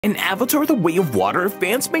In Avatar: The Way of Water,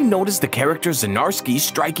 fans may notice the character Zdinarsk's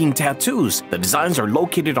striking tattoos. The designs are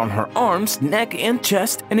located on her arms, neck, and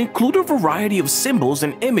chest and include a variety of symbols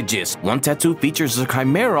and images. One tattoo features a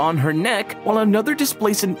chimera on her neck, while another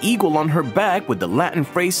displays an eagle on her back with the Latin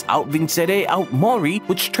phrase AUT VINCERE AUT MORI,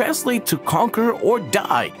 which translates to conquer or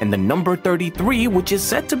die, and the number 33, which is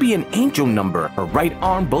said to be an angel number. Her right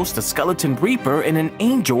arm boasts a skeleton reaper and an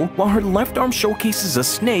angel, while her left arm showcases a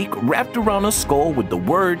snake wrapped around a skull with the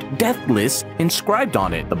word DEATHLESS inscribed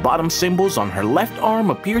on it. The bottom symbols on her left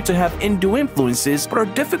arm appear to have Hindu influences but are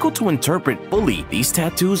difficult to interpret fully. These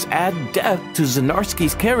tattoos add depth to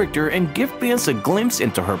Zdinarsk's character and give fans a glimpse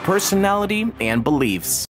into her personality and beliefs.